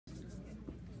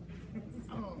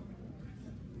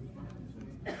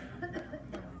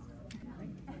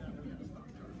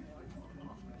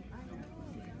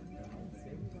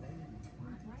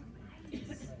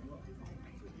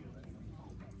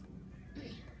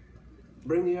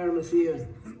Bring the armas here.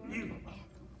 You,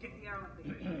 get the armor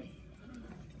thing.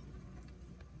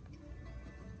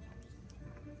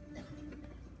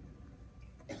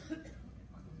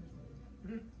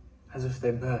 As if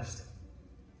they burst.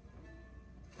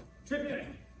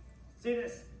 Tribune, see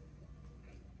this?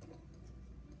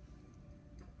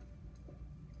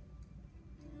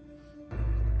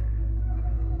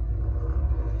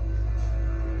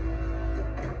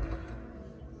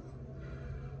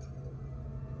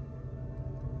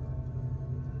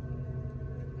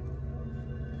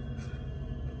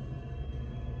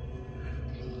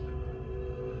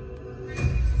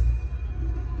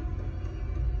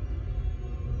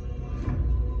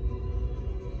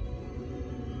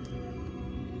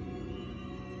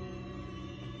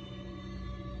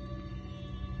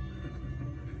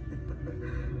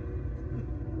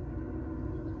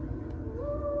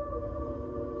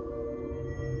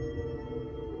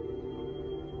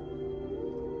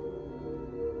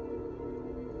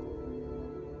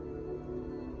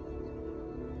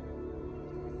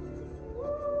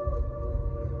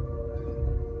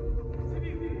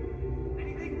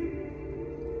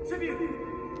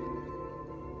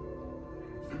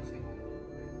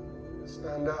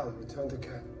 Stand down, return to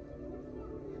camp.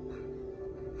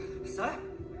 Sir?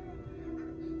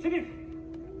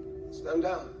 Tribune! Stand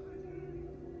down.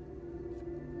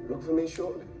 Look for me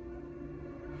shortly.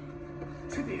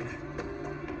 Tribune!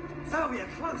 Sir, we are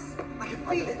close! I can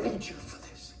I feel don't it! need you for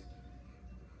this.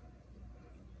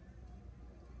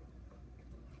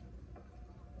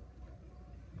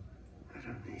 I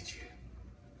don't need you.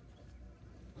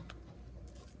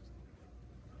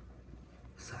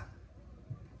 Sir.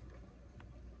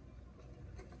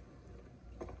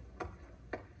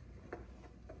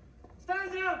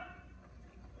 Stand down!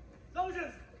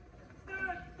 Soldiers!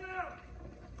 Stand down!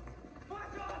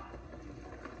 March on!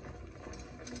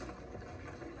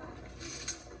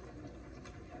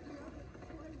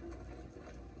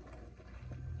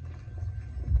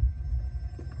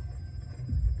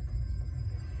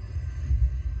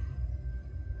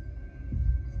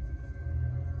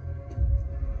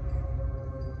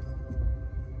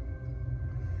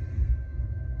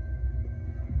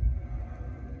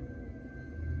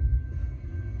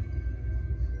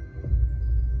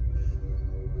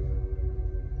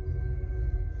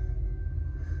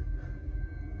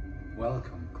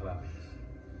 Welcome, Claudius.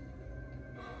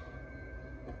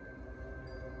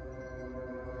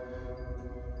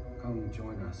 Come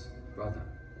join us, brother.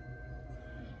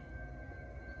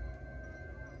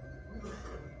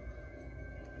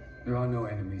 There are no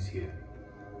enemies here.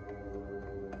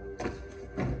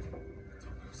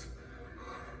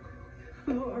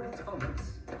 Lord Thomas,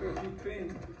 where have you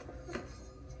been?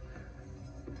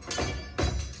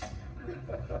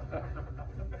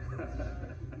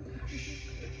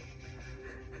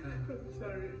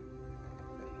 Sorry.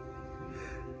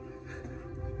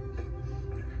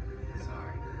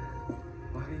 Sorry.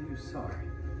 Why are you sorry?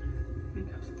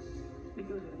 Because I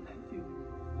left you.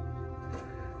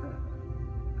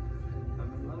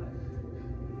 I'm alive.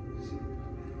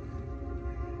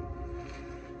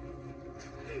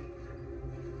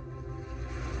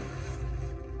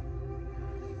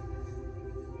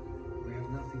 We have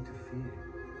nothing to fear.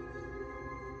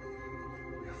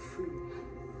 We are free.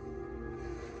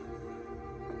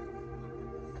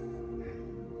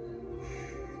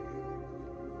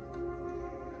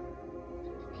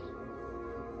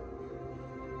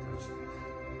 Touch this.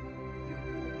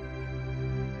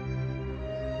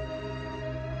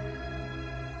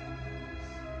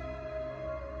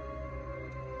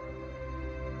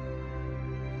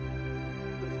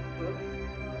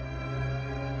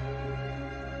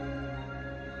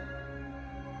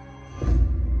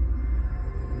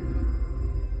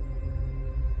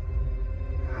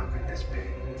 How could this be?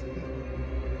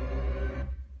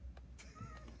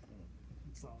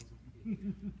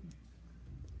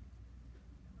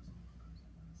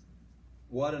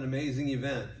 What an amazing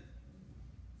event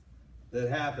that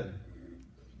happened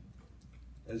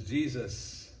as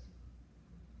Jesus,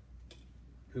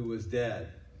 who was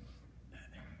dead,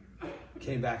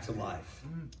 came back to life.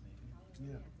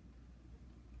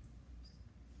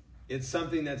 It's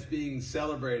something that's being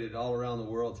celebrated all around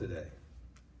the world today.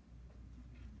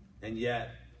 And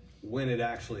yet, when it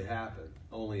actually happened,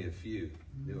 only a few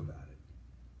knew about it.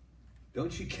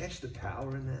 Don't you catch the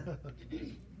power in that?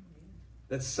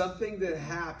 That's something that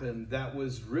happened that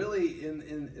was really,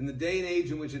 in the day and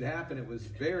age in which it happened, it was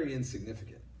very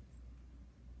insignificant.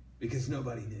 Because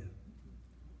nobody knew.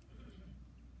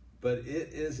 But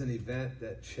it is an event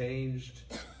that changed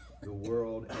the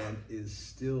world and is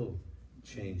still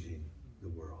changing the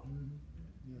world.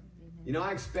 You know,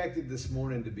 I expected this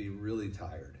morning to be really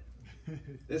tired.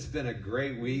 It's been a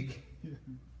great week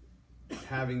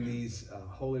having these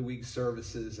Holy Week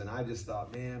services, and I just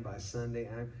thought, man, by Sunday,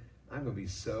 I'm going to be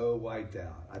so wiped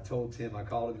out. I told Tim, I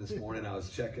called him this morning, I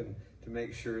was checking to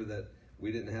make sure that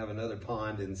we didn't have another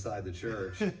pond inside the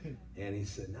church. And he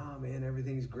said, no, man,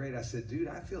 everything's great. I said, dude,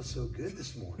 I feel so good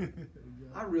this morning.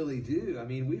 I really do. I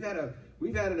mean, we've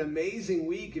had an amazing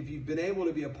week. If you've been able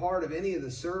to be a part of any of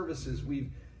the services, we've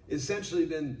essentially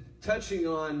been touching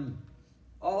on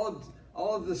all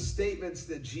of the statements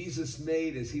that Jesus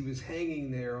made as he was hanging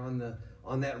there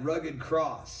on that rugged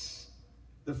cross.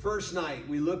 The first night,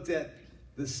 we looked at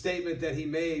the statement that he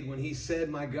made when he said,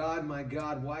 my God,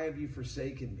 why have you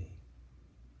forsaken me?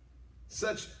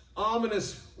 Such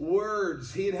ominous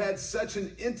words. He had had such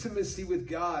an intimacy with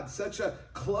God, such a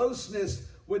closeness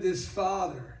with his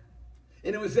Father.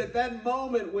 And it was at that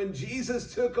moment when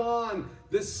Jesus took on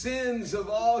the sins of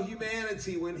all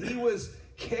humanity, when he was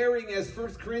carrying, as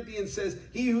 1 Corinthians says,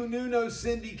 he who knew no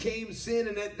sin became sin.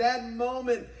 And at that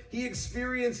moment, he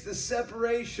experienced the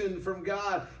separation from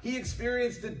God. He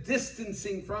experienced the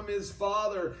distancing from his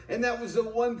Father. And that was the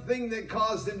one thing that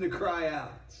caused him to cry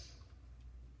out.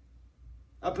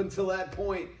 Up until that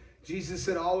point, Jesus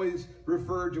had always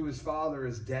referred to his Father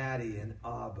as Daddy and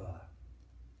Abba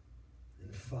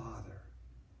and Father.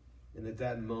 And at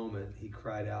that moment, he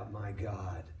cried out, my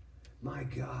God,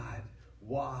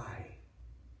 why?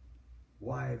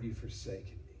 Why have you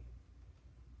forsaken me?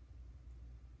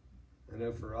 I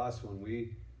know for us, when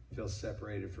we feel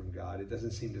separated from God, it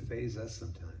doesn't seem to faze us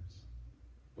sometimes.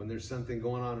 When there's something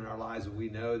going on in our lives and we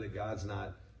know that God's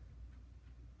not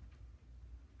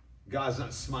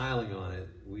smiling on it,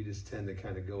 we just tend to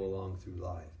kind of go along through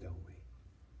life, don't we?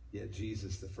 Yet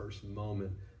Jesus, the first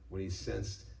moment when he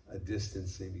sensed a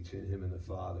distancing between him and the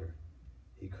Father,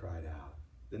 he cried out.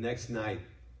 The next night,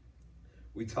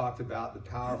 we talked about the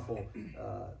powerful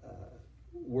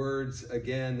words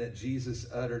again that Jesus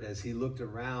uttered as he looked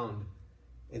around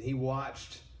and he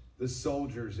watched the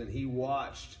soldiers and he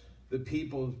watched the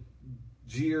people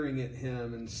jeering at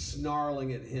him and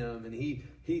snarling at him, and he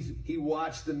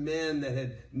watched the men that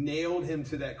had nailed him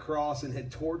to that cross and had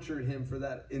tortured him for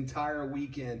that entire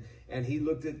weekend, and he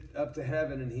looked up to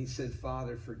heaven and he said,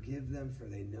 Father, forgive them, for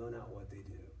they know not what they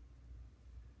do.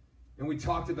 And we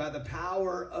talked about the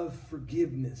power of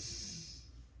forgiveness,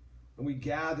 and we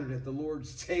gathered at the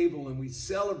Lord's table and we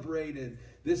celebrated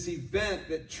this event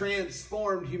that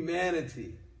transformed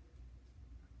humanity.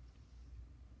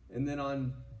 And then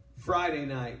on Friday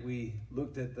night, we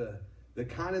looked at the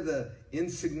kind of the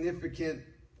insignificant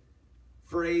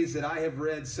phrase that I have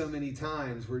read so many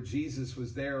times, where Jesus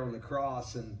was there on the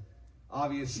cross and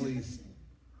obviously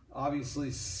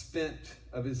spent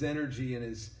of his energy,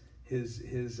 and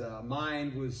his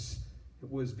mind was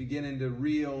beginning to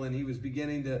reel, and he was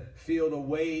beginning to feel the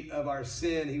weight of our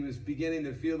sin. He was beginning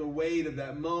to feel the weight of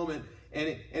that moment,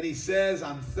 and he says,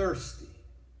 I'm thirsty.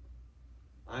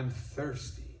 I'm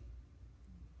thirsty.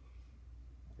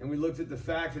 And we looked at the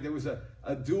fact that there was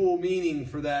a dual meaning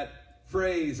for that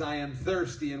phrase, I am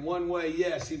thirsty. In one way,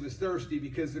 yes, he was thirsty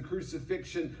because the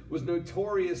crucifixion was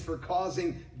notorious for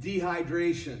causing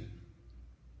dehydration.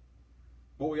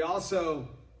 But we also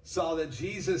saw that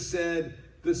Jesus said,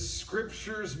 the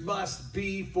scriptures must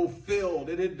be fulfilled.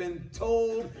 It had been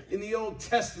told in the Old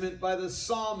Testament by the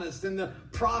psalmist and the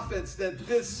prophets that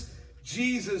this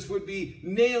Jesus would be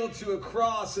nailed to a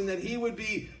cross and that he would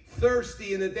be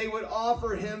thirsty, and that they would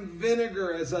offer him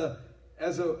vinegar as a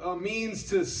means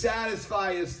to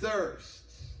satisfy his thirst.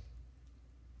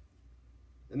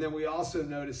 And then we also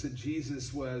noticed that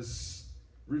Jesus was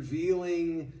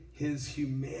revealing his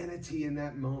humanity in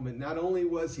that moment. Not only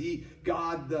was he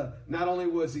God the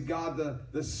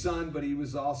Son, but he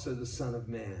was also the Son of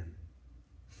Man,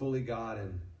 fully God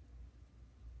and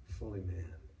fully man.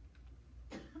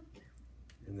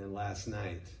 And then last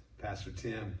night, Pastor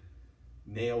Tim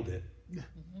nailed it.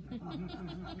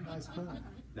 Nice pun.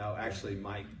 No, actually,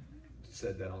 Mike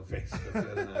said that on Facebook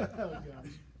the other night. Oh,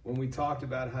 gosh. When we talked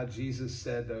about how Jesus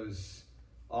said those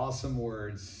awesome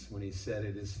words when he said,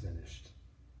 it is finished,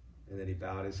 and then he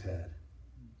bowed his head.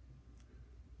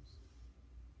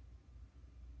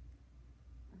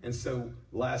 And so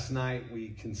last night we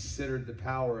considered the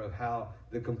power of how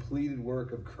the completed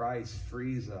work of Christ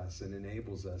frees us and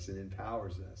enables us and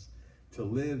empowers us to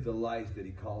live the life that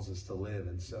he calls us to live.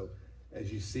 And so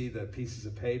as you see the pieces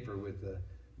of paper with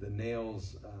the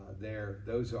nails there,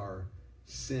 those are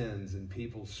sins and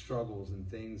people's struggles and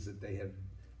things that they have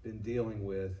been dealing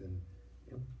with.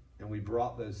 And we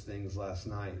brought those things last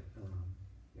night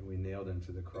and we nailed them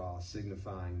to the cross,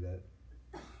 signifying that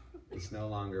it's no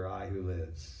longer I who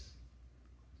lives,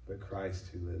 but Christ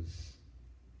who lives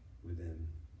within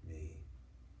me.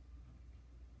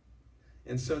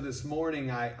 And so this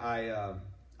morning, I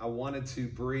wanted to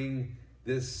bring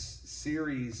this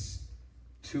series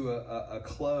to a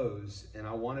close, and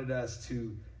I wanted us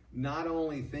to not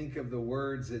only think of the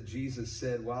words that Jesus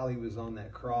said while he was on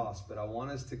that cross, but I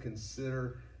want us to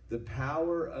consider the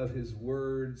power of his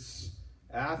words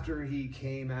after he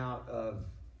came out of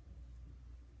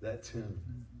that tomb.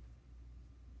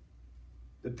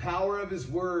 The power of his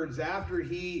words after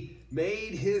he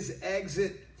made his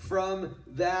exit from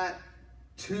that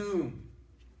tomb.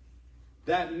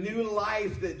 That new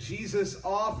life that Jesus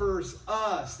offers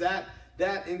us.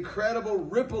 That incredible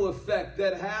ripple effect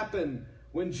that happened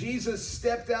when Jesus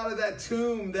stepped out of that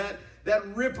tomb. That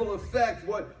ripple effect,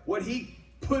 what he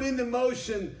put into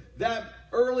motion that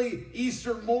early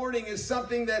Easter morning is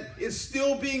something that is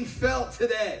still being felt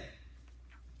today.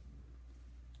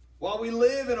 While we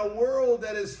live in a world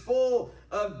that is full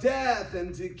of death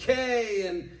and decay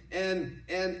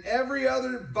and every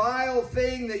other vile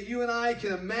thing that you and I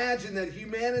can imagine, that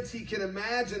humanity can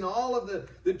imagine, all of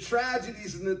the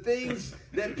tragedies and the things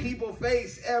that people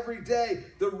face every day,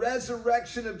 the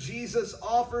resurrection of Jesus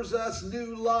offers us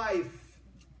new life.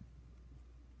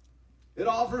 It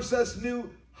offers us new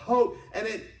hope, and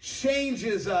it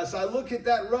changes us. I look at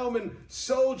that Roman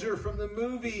soldier from the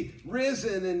movie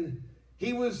Risen, and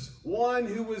he was one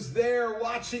who was there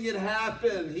watching it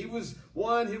happen. He was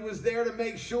one who was there to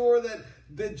make sure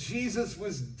that Jesus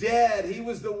was dead. He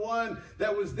was the one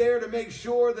that was there to make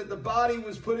sure that the body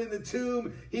was put in the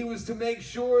tomb. He was to make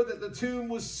sure that the tomb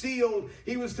was sealed.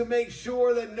 He was to make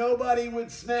sure that nobody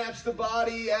would snatch the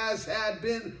body as had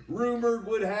been rumored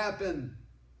would happen.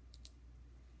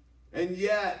 And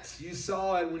yet, you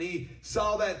saw it when he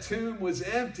saw that tomb was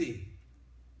empty.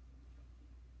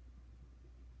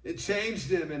 It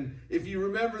changed him, and if you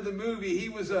remember the movie, he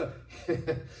was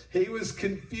he was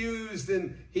confused,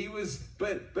 and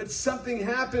but something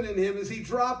happened in him as he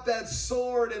dropped that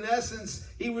sword. In essence,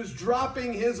 he was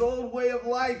dropping his old way of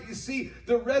life. You see,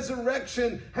 the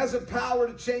resurrection has a power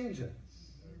to change us.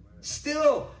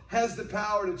 Still has the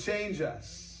power to change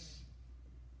us.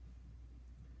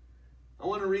 I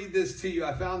want to read this to you.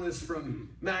 I found this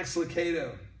from Max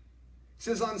Lucado. It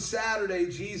says, on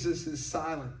Saturday, Jesus is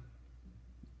silent.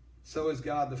 So is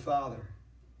God the Father.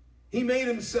 He made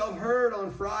himself heard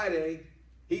on Friday.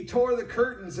 He tore the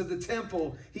curtains of the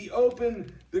temple. He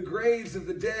opened the graves of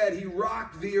the dead. He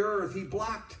rocked the earth. He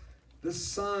blocked the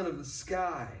sun of the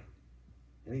sky.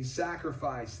 And he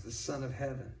sacrificed the Son of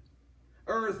Heaven.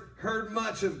 Earth heard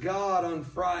much of God on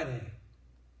Friday,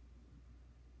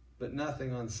 but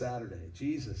nothing on Saturday.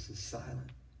 Jesus is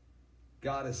silent.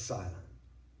 God is silent.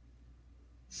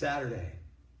 Saturday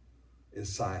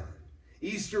is silent.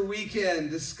 Easter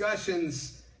weekend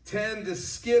discussions tend to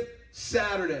skip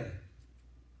Saturday.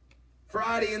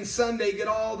 Friday and Sunday get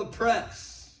all the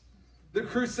press. The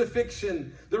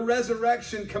crucifixion, the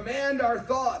resurrection command our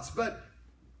thoughts, but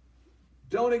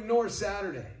don't ignore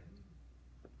Saturday.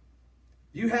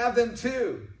 You have them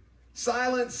too.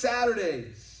 Silent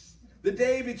Saturdays. The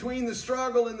day between the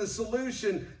struggle and the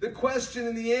solution, the question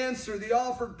and the answer, the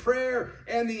offered prayer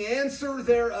and the answer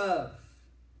thereof.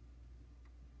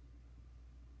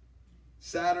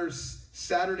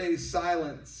 Saturday's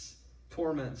silence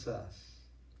torments us.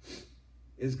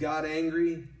 Is God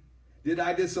angry? Did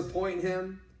I disappoint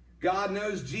him? God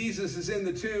knows Jesus is in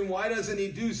the tomb. Why doesn't he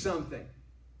do something?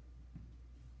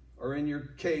 Or in your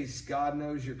case, God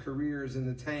knows your career is in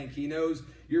the tank. He knows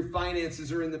your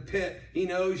finances are in the pit. He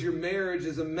knows your marriage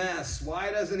is a mess.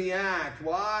 Why doesn't he act?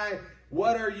 Why?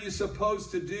 What are you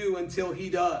supposed to do until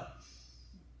he does?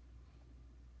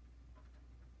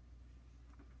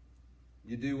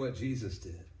 You do what Jesus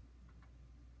did.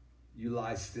 You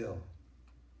lie still.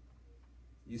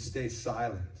 You stay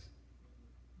silent.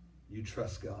 You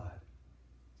trust God.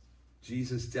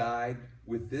 Jesus died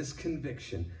with this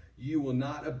conviction: you will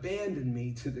not abandon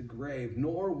me to the grave,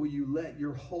 nor will you let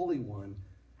your Holy One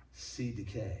see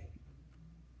decay.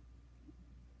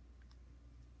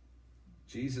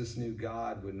 Jesus knew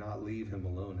God would not leave him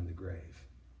alone in the grave.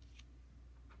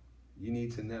 You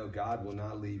need to know God will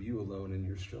not leave you alone in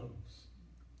your struggles.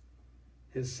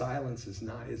 His silence is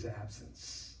not his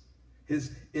absence.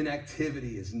 His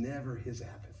inactivity is never his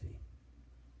apathy.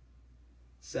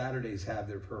 Saturdays have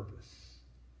their purpose.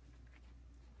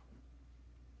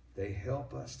 They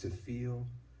help us to feel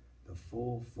the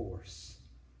full force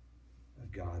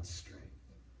of God's strength.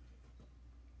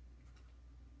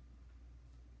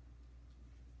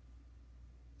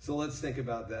 So let's think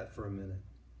about that for a minute.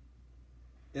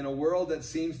 In a world that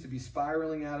seems to be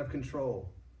spiraling out of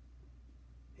control,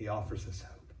 he offers us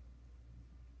hope.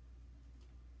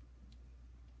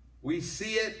 We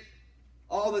see it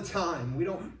all the time. We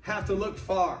don't have to look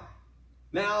far.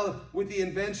 Now, with the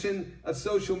invention of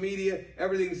social media,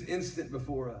 everything's instant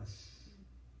before us.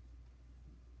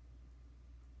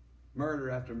 Murder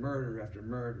after murder after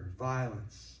murder,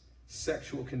 violence,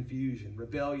 sexual confusion,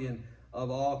 rebellion of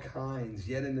all kinds.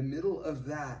 Yet in the middle of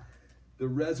that, the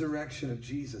resurrection of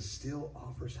Jesus still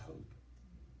offers hope.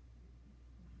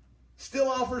 Still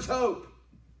offers hope.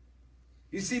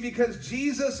 You see, because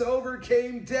Jesus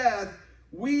overcame death,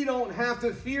 we don't have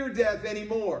to fear death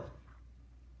anymore.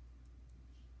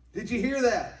 Did you hear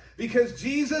that? Because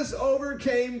Jesus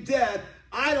overcame death,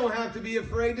 I don't have to be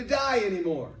afraid to die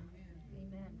anymore.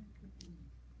 Amen.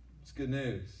 It's good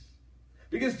news.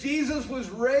 Because Jesus was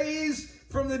raised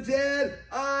from the dead,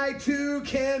 I too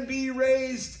can be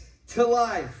raised to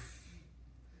life.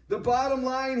 The bottom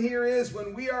line here is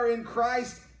when we are in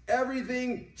Christ,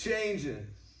 everything changes.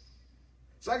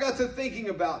 So I got to thinking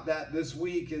about that this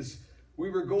week as we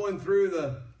were going through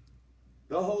the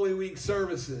Holy Week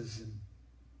services. And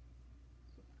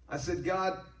I said,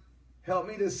 God, help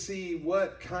me to see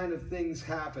what kind of things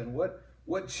happen.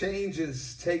 What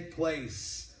changes take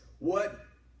place? What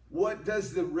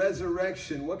does the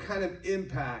resurrection, what kind of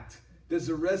impact does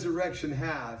the resurrection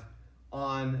have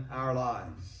on our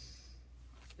lives?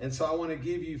 And so I want to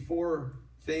give you 4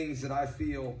 things that I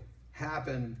feel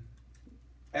happen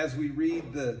as we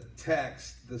read the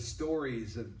text, the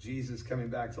stories of Jesus coming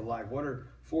back to life. What are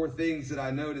 4 things that I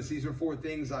noticed? These are 4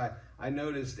 things I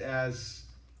noticed as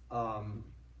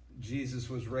Jesus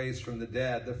was raised from the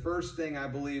dead. The first thing I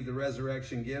believe the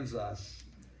resurrection gives us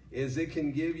is it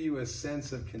can give you a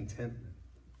sense of contentment.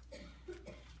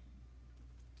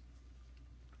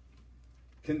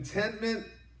 Contentment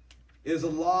is a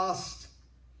lost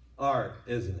art,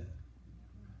 isn't it?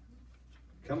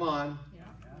 Come on.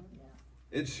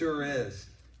 It sure is.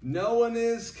 No one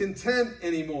is content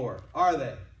anymore, are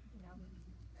they?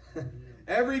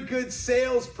 Every good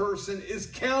salesperson is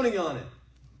counting on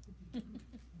it.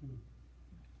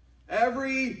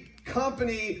 Every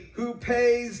company who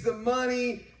pays the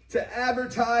money to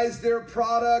advertise their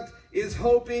product is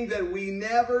hoping that we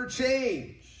never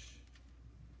change.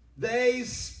 They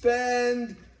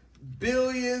spend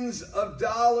billions of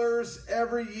dollars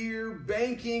every year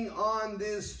banking on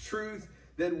this truth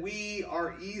that we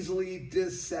are easily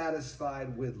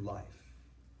dissatisfied with life.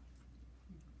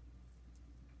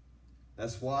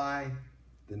 That's why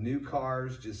the new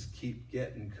cars just keep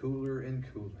getting cooler and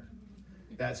cooler.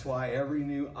 That's why every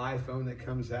new iPhone that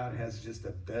comes out has just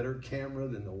a better camera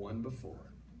than the one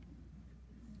before.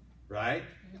 Right?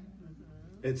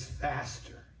 It's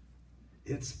faster.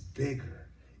 It's bigger.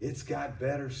 It's got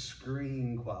better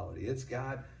screen quality. It's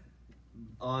got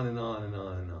on and on and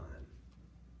on and on.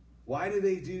 Why do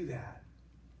they do that?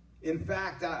 In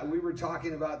fact, we were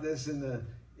talking about this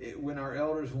when our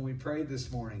elders, when we prayed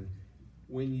this morning.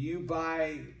 When you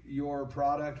buy your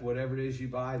product, whatever it is you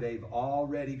buy, they've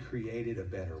already created a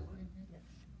better one.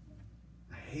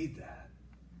 I hate that.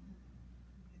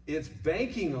 It's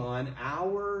banking on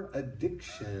our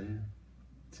addiction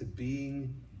to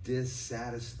being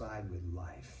dissatisfied with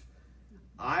life.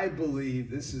 I believe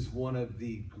this is one of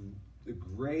the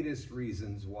greatest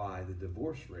reasons why the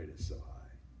divorce rate is so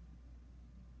high.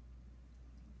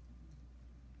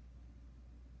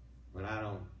 When I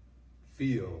don't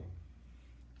feel,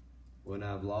 when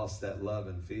I've lost that love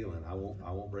and feeling, I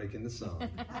won't break into song.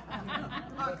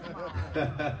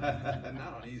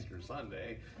 Not on Easter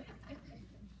Sunday.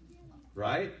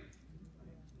 Right?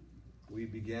 We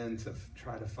begin to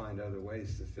try to find other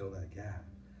ways to fill that gap.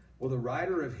 Well, the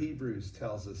writer of Hebrews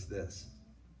tells us this.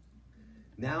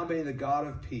 Now may the God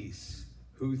of peace,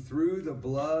 who through the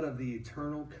blood of the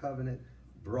eternal covenant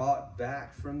brought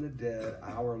back from the dead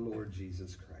our Lord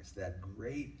Jesus Christ, that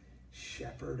great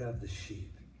shepherd of the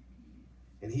sheep,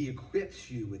 and he equips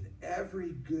you with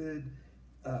everything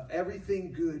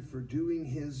good for doing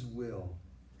his will.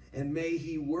 And may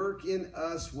he work in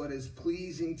us what is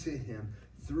pleasing to him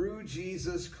through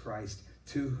Jesus Christ,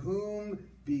 to whom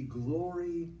be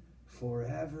glory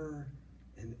forever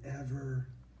and ever.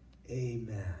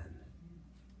 Amen.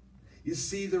 You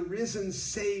see, the risen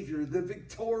Savior, the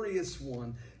victorious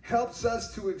one, helps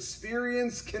us to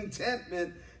experience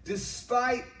contentment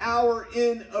despite our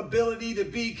inability to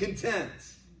be content.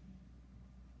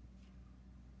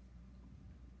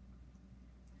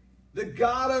 The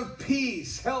God of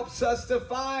peace helps us to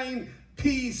find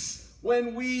peace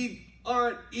when we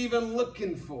aren't even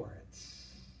looking for it.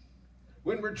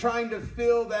 When we're trying to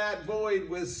fill that void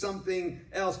with something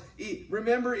else.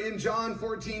 Remember in John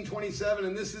 14:27,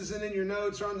 and this isn't in your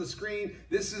notes or on the screen,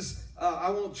 this is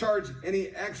I won't charge any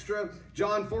extra.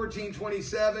 John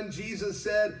 14:27, Jesus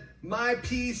said, my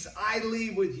peace I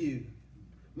leave with you.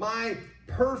 My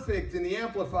perfect, in the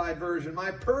Amplified Version,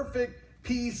 my perfect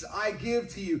peace I give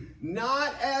to you.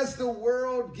 Not as the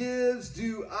world gives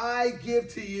do I give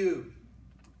to you.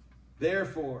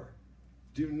 Therefore,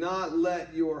 do not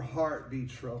let your heart be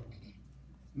troubled,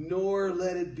 nor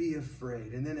let it be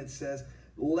afraid. And then it says,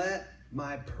 let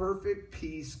my perfect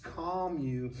peace calm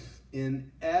you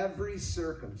in every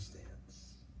circumstance.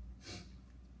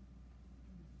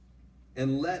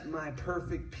 And let my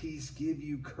perfect peace give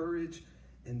you courage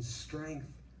and strength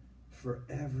for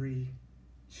every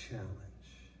challenge.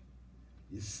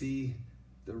 You see,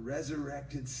 the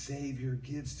resurrected Savior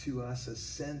gives to us a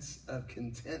sense of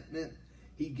contentment.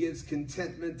 He gives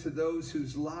contentment to those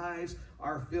whose lives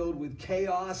are filled with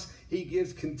chaos. He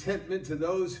gives contentment to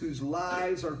those whose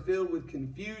lives are filled with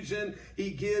confusion.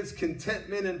 He gives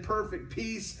contentment and perfect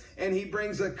peace, and he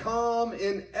brings a calm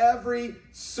in every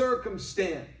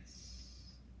circumstance.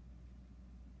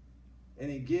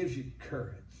 And he gives you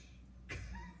courage.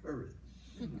 Courage.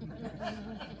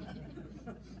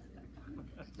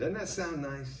 Doesn't that sound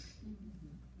nice?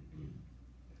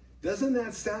 Doesn't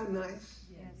that sound nice?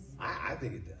 Yes. I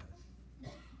think it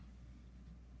does.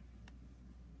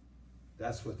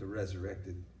 That's what the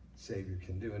resurrected Savior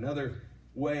can do. Another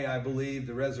way I believe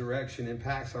the resurrection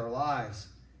impacts our lives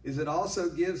is it also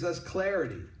gives us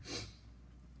clarity.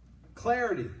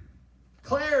 Clarity.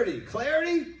 Clarity.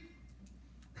 Clarity?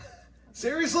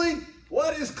 Seriously?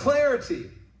 What is clarity?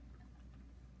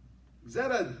 Is that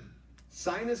a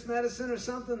sinus medicine or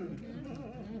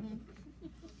something?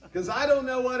 Because I don't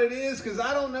know what it is, because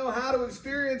I don't know how to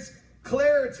experience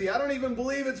clarity. I don't even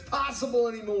believe it's possible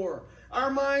anymore.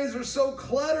 Our minds are so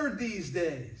cluttered these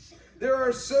days. There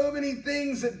are so many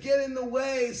things that get in the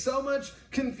way, so much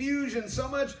confusion, so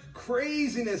much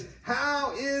craziness.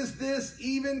 How is this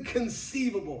even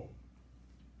conceivable?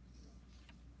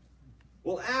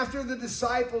 Well, after the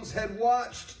disciples had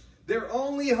watched their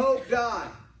only hope die,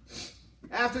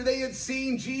 after they had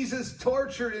seen Jesus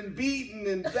tortured and beaten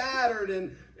and battered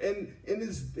and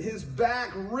his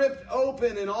back ripped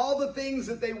open and all the things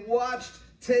that they watched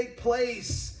take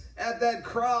place at that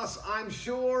cross, I'm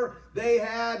sure they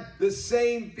had the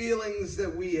same feelings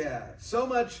that we have. So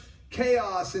much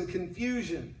chaos and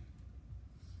confusion.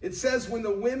 It says when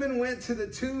the women went to the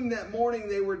tomb that morning,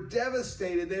 they were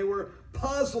devastated. They were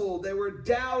puzzled. They were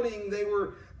doubting. They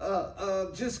were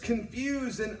just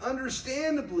confused. And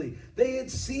understandably, they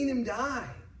had seen him die.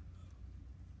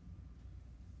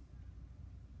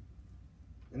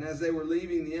 And as they were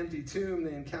leaving the empty tomb,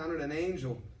 they encountered an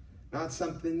angel. Not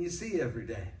something you see every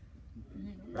day.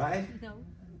 Right? No.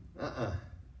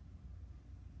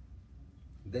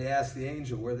 They asked the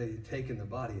angel where they had taken the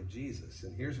body of Jesus.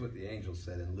 And here's what the angel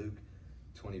said in Luke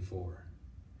 24.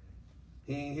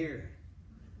 He ain't here.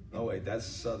 Oh, wait, that's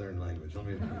Southern language.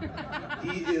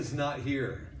 He is not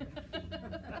here.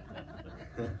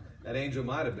 That angel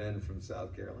might have been from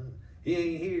South Carolina. He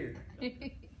ain't here.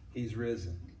 He's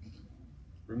risen.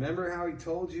 Remember how he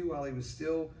told you while he was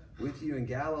still with you in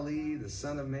Galilee, the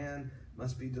Son of Man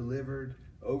must be delivered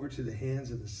over to the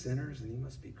hands of the sinners, and he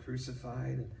must be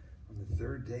crucified, and on the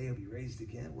third day he'll be raised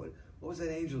again. What was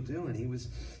that angel doing?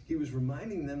 He was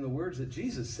reminding them the words that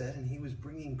Jesus said, and he was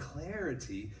bringing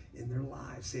clarity in their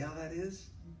lives. See how that is?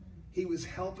 He was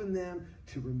helping them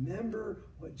to remember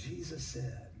what Jesus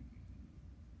said.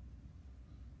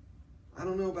 I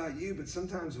don't know about you, but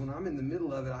sometimes when I'm in the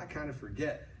middle of it, I kind of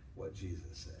forget what Jesus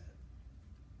said.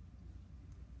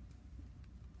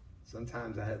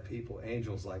 Sometimes I have people,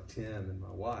 angels like Tim and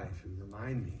my wife, who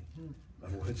remind me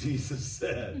of what Jesus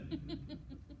said.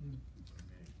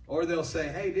 Or they'll say,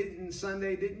 hey,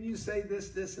 didn't you say this,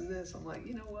 this, and this? I'm like,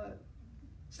 you know what?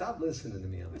 Stop listening to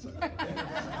me on Sunday.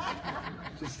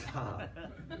 Just stop.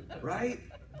 Right?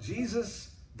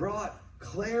 Jesus brought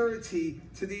clarity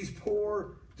to these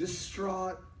poor,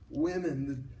 distraught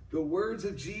women. The words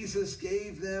of Jesus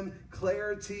gave them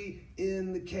clarity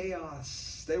in the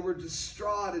chaos. They were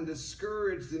distraught and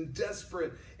discouraged and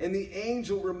desperate. And the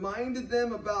angel reminded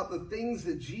them about the things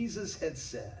that Jesus had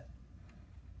said.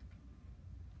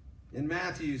 In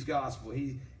Matthew's gospel,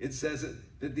 it says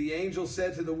that the angel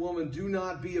said to the woman, do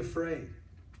not be afraid.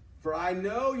 For I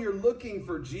know you're looking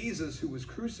for Jesus who was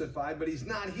crucified, but he's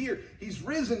not here. He's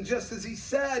risen just as he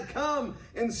said. Come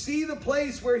and see the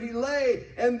place where he lay,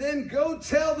 and then go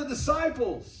tell the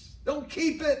disciples. Don't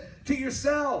keep it to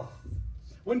yourself.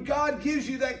 When God gives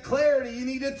you that clarity, you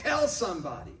need to tell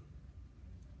somebody.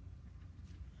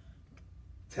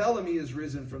 Tell him he is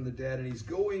risen from the dead, and he's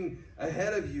going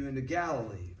ahead of you into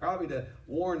Galilee. Probably to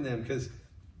warn them, because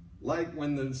like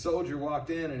when the soldier walked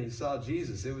in and he saw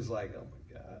Jesus, it was like, oh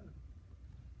my God.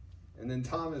 And then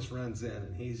Thomas runs in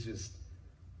and he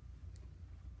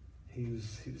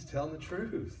was telling the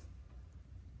truth.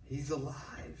 He's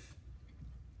alive.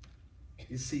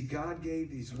 You see, God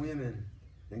gave these women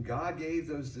and God gave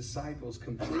those disciples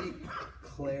complete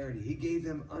clarity. He gave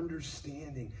them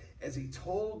understanding as he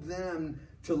told them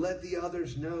to let the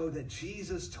others know that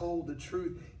Jesus told the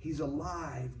truth. He's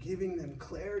alive, giving them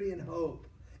clarity and hope.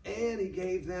 And he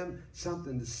gave them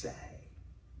something to say.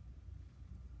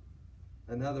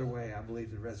 Another way I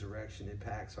believe the resurrection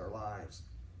impacts our lives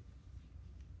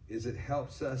is it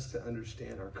helps us to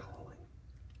understand our calling.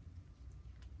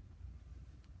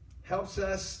 Helps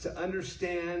us to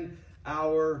understand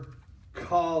our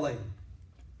calling.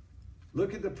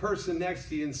 Look at the person next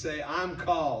to you and say, I'm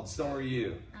called, so are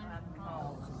you. I'm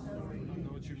called, so are you. I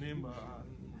know what you mean by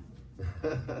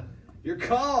You're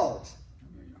called.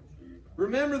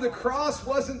 Remember, the cross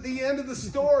wasn't the end of the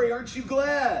story. Aren't you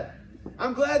glad?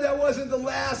 I'm glad that wasn't the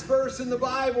last verse in the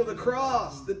Bible, the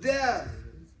cross, the death.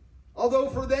 Although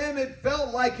for them it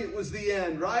felt like it was the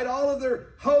end, right? All of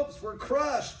their hopes were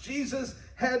crushed. Jesus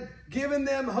had given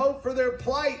them hope for their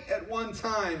plight at one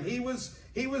time. He was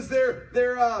their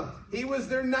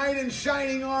knight in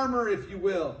shining armor, if you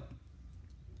will.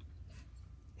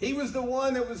 He was the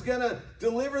one that was going to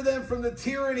deliver them from the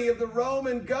tyranny of the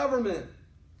Roman government.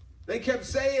 They kept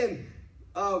saying,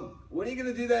 when are you going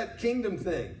to do that kingdom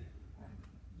thing?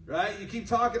 Right? You keep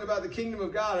talking about the kingdom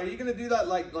of God. Are you going to do that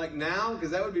like now?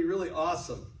 Because that would be really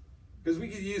awesome. Because we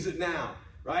could use it now.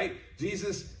 Right?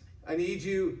 Jesus, I need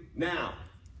you now.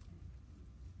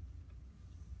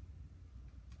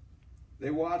 They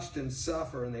watched him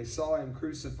suffer and they saw him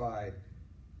crucified.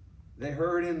 They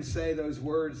heard him say those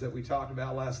words that we talked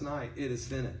about last night. It is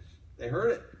finished. They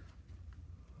heard it.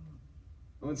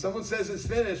 When someone says it's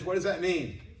finished, what does that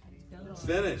mean? It's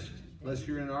finished. Unless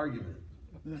you're in an argument.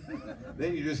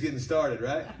 Then you're just getting started,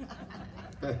 right?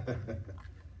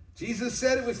 Jesus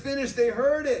said it was finished. They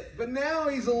heard it. But now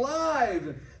he's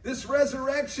alive. This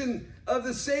resurrection of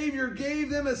the Savior gave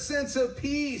them a sense of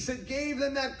peace. It gave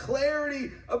them that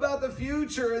clarity about the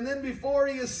future. And then before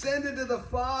he ascended to the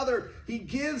Father, he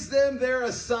gives them their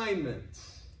assignment.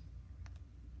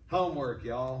 Homework,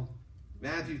 y'all.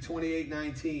 Matthew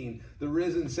 28:19, the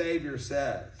risen Savior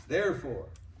says, therefore,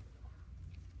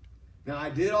 now I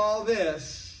did all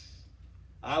this.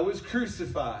 I was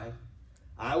crucified.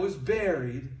 I was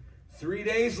buried. 3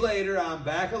 days later, I'm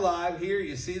back alive. Here,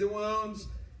 you see the wounds.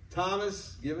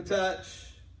 Thomas, give a touch.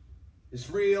 It's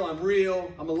real. I'm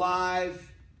real. I'm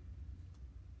alive.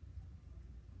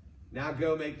 Now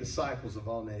go make disciples of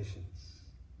all nations,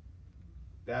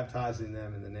 baptizing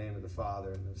them in the name of the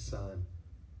Father and the Son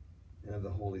and of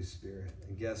the Holy Spirit.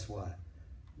 And guess what?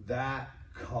 That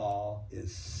call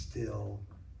is still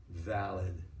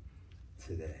valid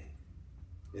today,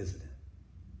 isn't it?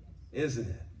 Isn't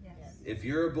it? Yes. If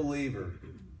you're a believer,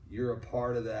 you're a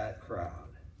part of that crowd.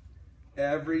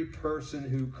 Every person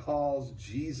who calls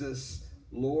Jesus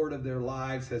Lord of their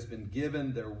lives has been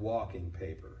given their walking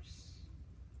papers.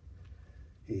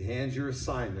 He hands your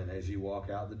assignment as you walk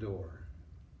out the door.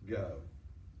 Go.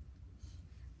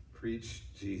 Preach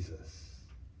Jesus.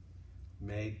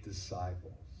 Make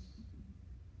disciples.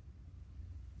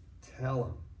 Tell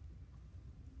them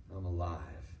I'm alive.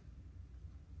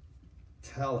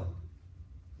 Tell them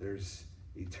there's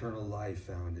eternal life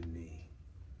found in me.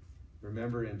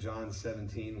 Remember in John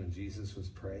 17 when Jesus was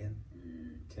praying?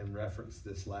 Tim referenced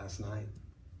this last night.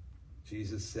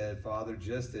 Jesus said, Father,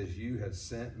 just as you have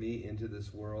sent me into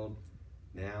this world,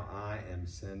 now I am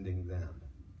sending them.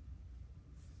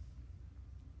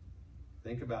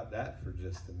 Think about that for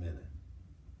just a minute.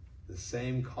 The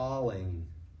same calling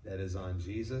that is on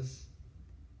Jesus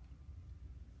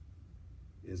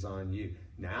is on you.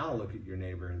 Now look at your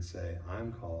neighbor and say,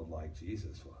 I'm called like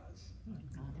Jesus was.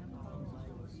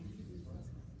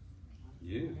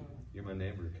 You're my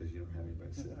neighbor because you don't have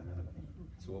anybody sitting around.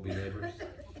 So we'll be neighbors.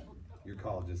 You're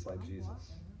called just like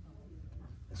Jesus.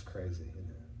 That's crazy, isn't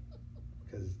it?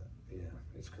 Because, yeah,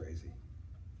 it's crazy.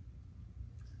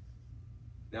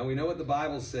 Now we know what the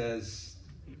Bible says,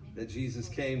 that Jesus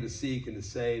came to seek and to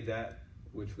save that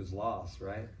which was lost,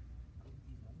 right?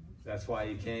 That's why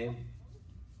he came?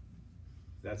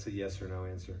 That's a yes or no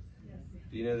answer.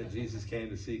 Do you know that Jesus came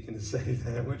to seek and to save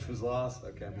that which was lost?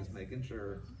 Okay, I'm just making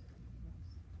sure.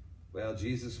 Well,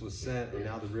 Jesus was sent, and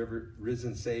now the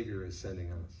risen Savior is sending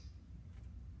us.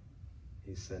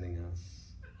 He's sending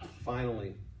us.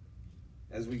 Finally,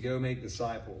 as we go make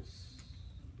disciples,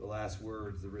 the last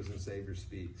words the risen Savior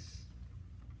speaks.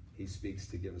 He speaks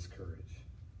to give us courage.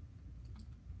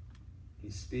 He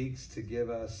speaks to give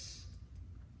us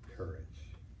courage.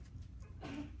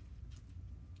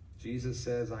 Jesus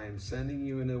says, I am sending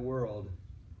you into the world.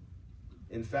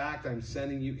 In fact, I'm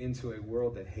sending you into a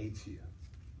world that hates you.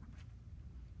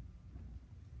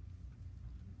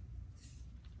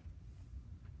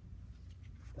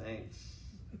 Thanks.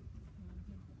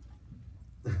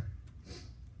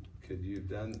 Could you have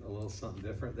done a little something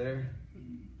different there?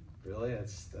 Really?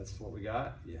 That's what we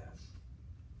got? Yes.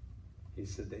 He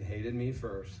said they hated me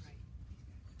first.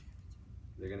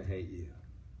 They're going to hate you.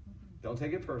 Don't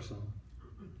take it personal.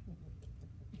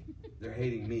 They're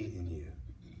hating me and you.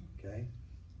 Okay?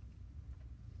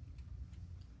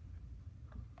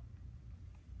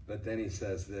 But then he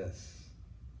says this,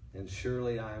 and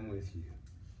surely I am with you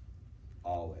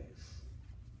always.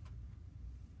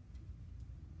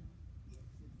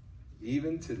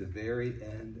 Even to the very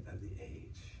end of the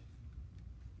age.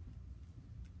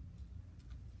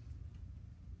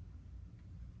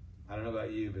 I don't know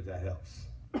about you, but that helps.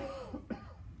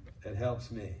 It helps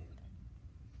me.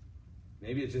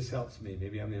 Maybe it just helps me.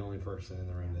 Maybe I'm the only person in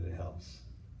the room that it helps.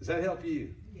 Does that help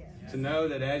you? Yes. To know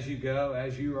that as you go,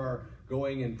 as you are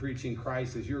going and preaching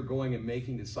Christ, as you're going and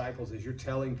making disciples, as you're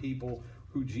telling people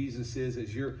who Jesus is,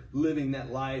 as you're living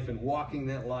that life and walking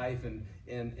that life and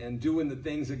doing the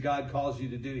things that God calls you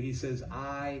to do, he says,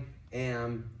 I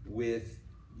am with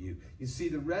you. You see,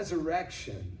 the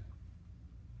resurrection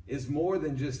is more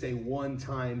than just a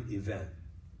one-time event.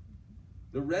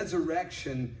 The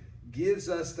resurrection gives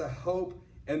us the hope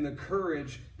and the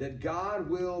courage that God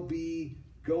will be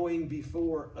going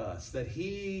before us, that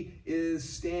he is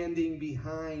standing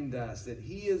behind us, that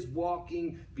he is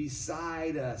walking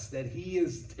beside us, that he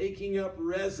is taking up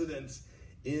residence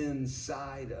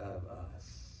inside of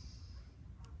us,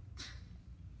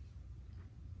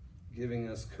 giving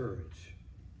us courage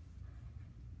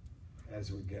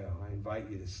as we go. I invite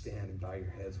you to stand and bow your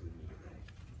heads with me today.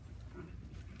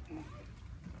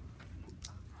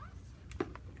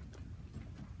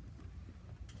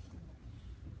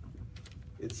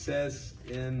 It says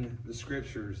in the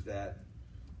scriptures that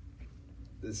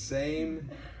the same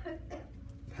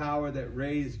power that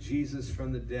raised Jesus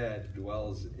from the dead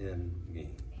dwells in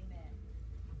me. Amen.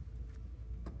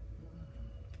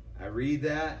 I read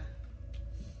that.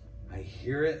 I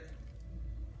hear it.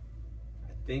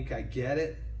 I think I get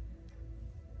it.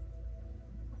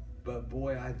 But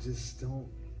boy, I just don't.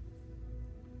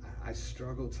 I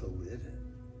struggle to live it.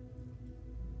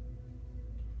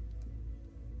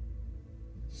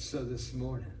 So this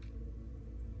morning,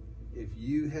 if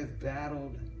you have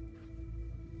battled,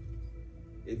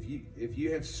 if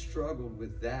you have struggled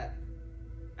with that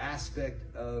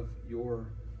aspect of your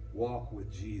walk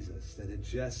with Jesus, that it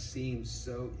just seems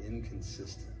so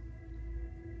inconsistent,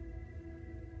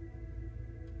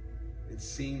 it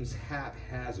seems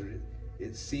haphazard,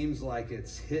 it seems like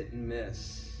it's hit and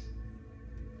miss.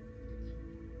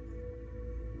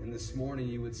 And this morning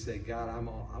you would say, God, I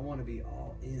want to be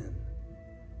all in.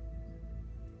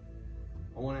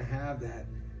 I want to have that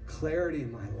clarity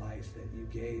in my life that you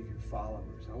gave your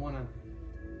followers. I want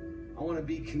to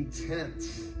be content.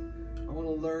 I want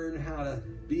to learn how to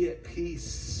be at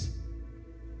peace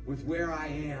with where I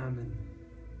am. And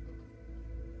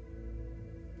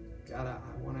God, I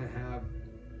want to have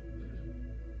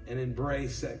and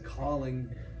embrace that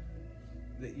calling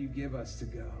that you give us to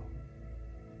go.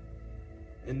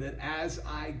 And that as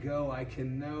I go, I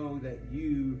can know that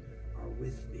you are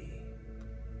with me.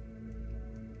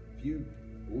 If you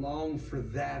long for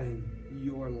that in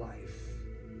your life,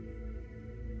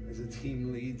 as the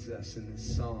team leads us in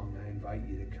this song, I invite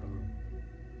you to come.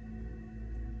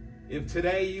 If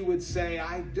today you would say,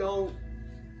 I don't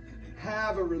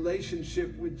have a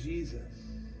relationship with Jesus.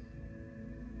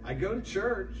 I go to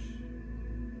church.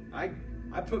 I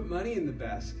put money in the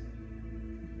basket.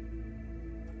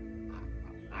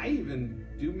 I even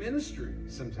do ministry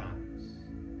sometimes.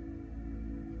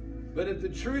 But if the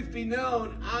truth be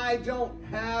known, I don't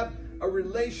have a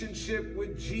relationship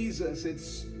with Jesus.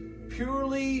 It's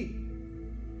purely,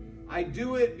 I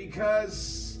do it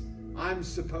because I'm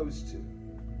supposed to.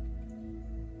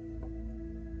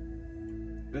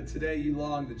 But today you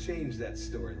long to change that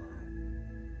storyline.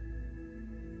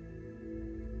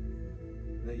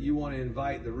 That you want to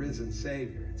invite the risen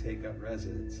Savior to take up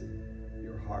residence in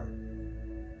your heart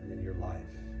and in your life.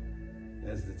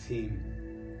 As the team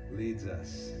leads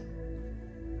us,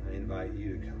 I invite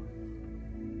you to come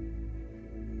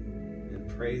and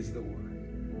praise the one.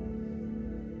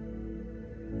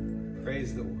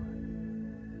 Praise the one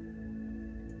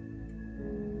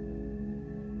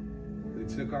who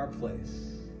took our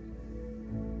place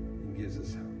and gives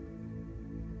us hope.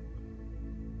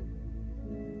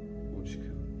 Won't you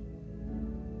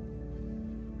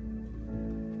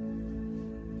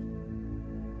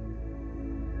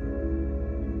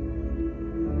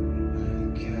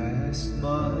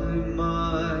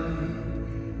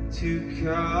to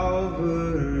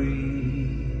Calvary,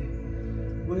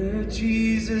 where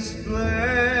Jesus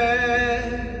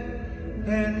bled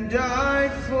and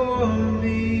died for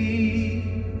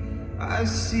me. I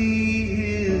see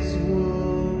his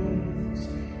wounds,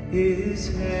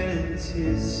 his hands,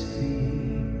 his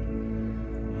feet,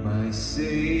 my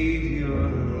Savior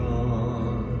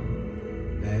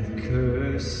on that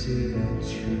cursed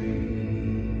tree.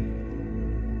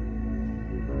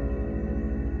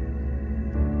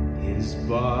 His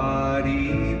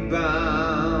body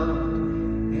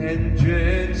bound and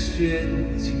drenched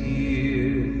in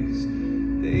tears,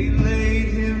 they laid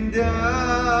him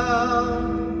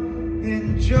down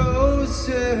in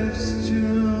Joseph's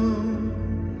tomb,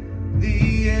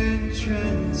 the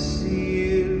entrance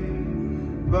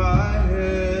sealed by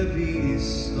heavy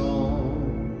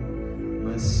stone.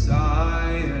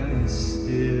 Messiah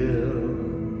still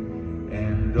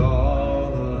and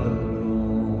all alone.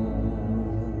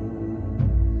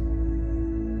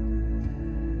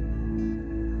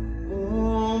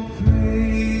 Oh,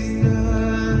 praise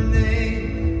the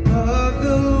name of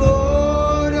the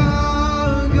Lord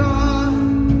our God.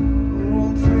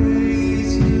 Oh,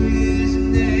 praise his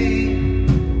name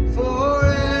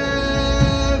forever.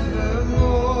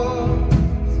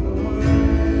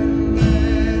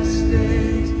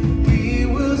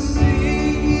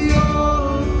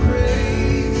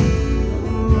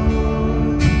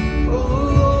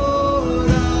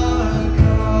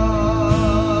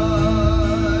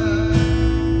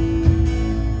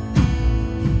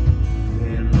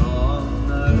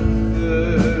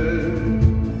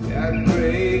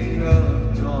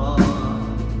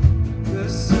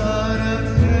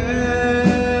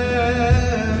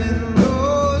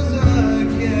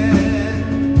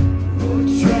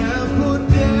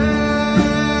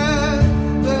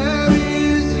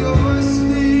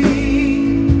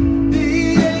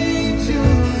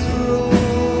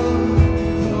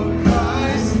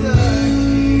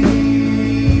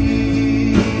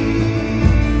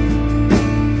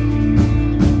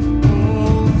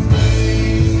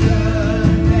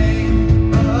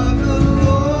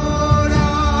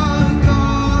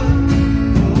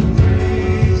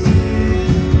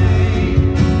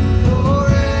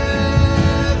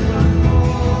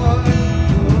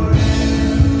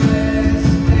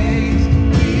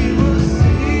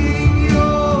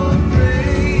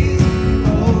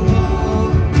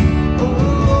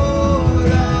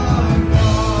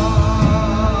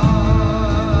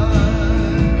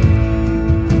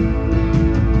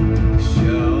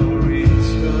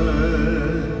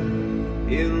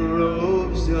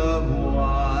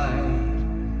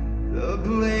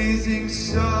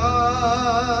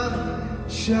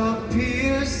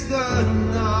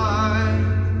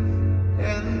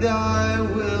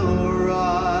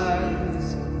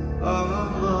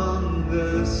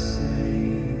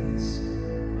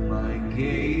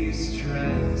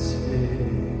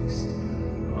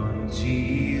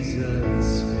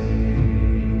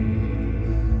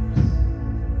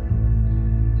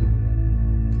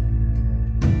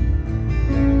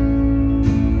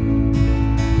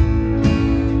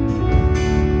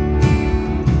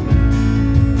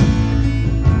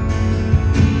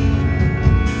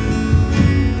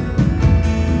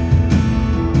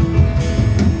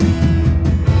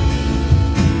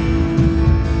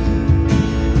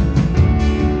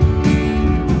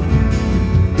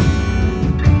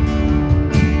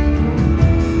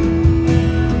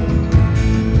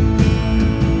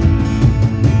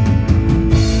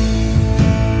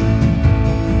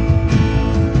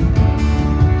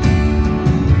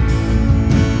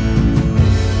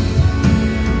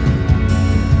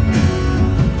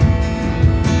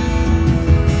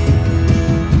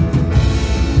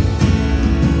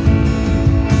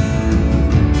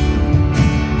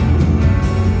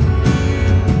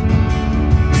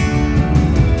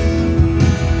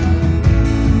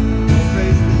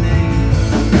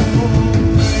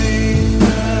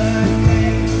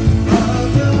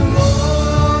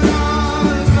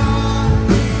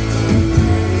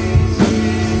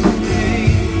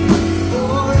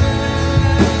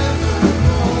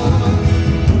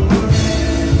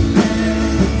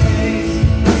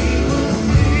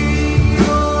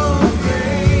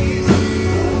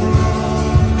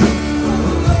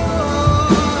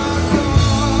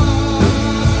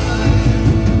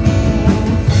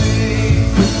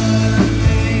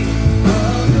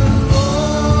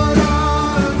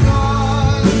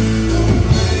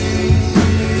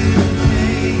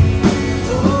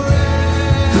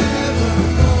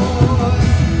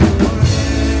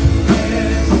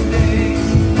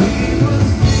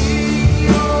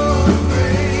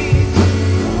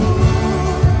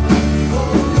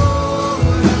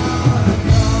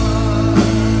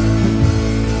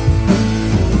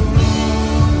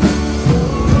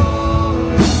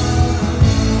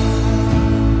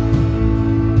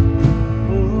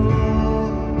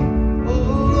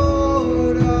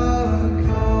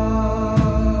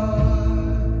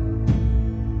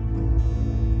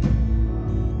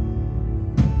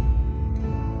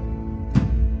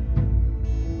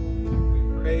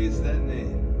 that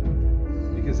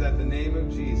name. Because at the name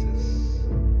of Jesus,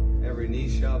 every knee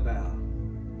shall bow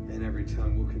and every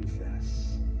tongue will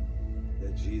confess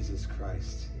that Jesus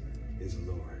Christ is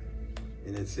Lord.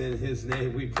 And it's in his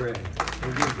name we pray.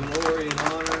 We give glory and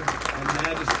honor and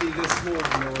majesty this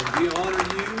morning, Lord. We honor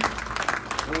you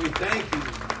and we thank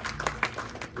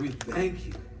you. We thank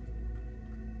you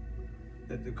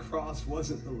that the cross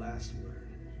wasn't the last word.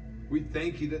 We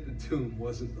thank you that the tomb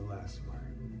wasn't the last word.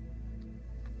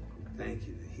 We thank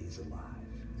you that he's alive.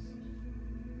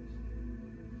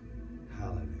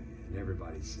 Hallelujah. And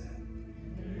everybody said,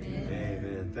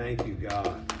 Amen. Thank you,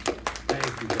 God.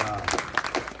 Thank you, God.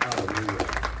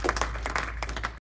 Hallelujah.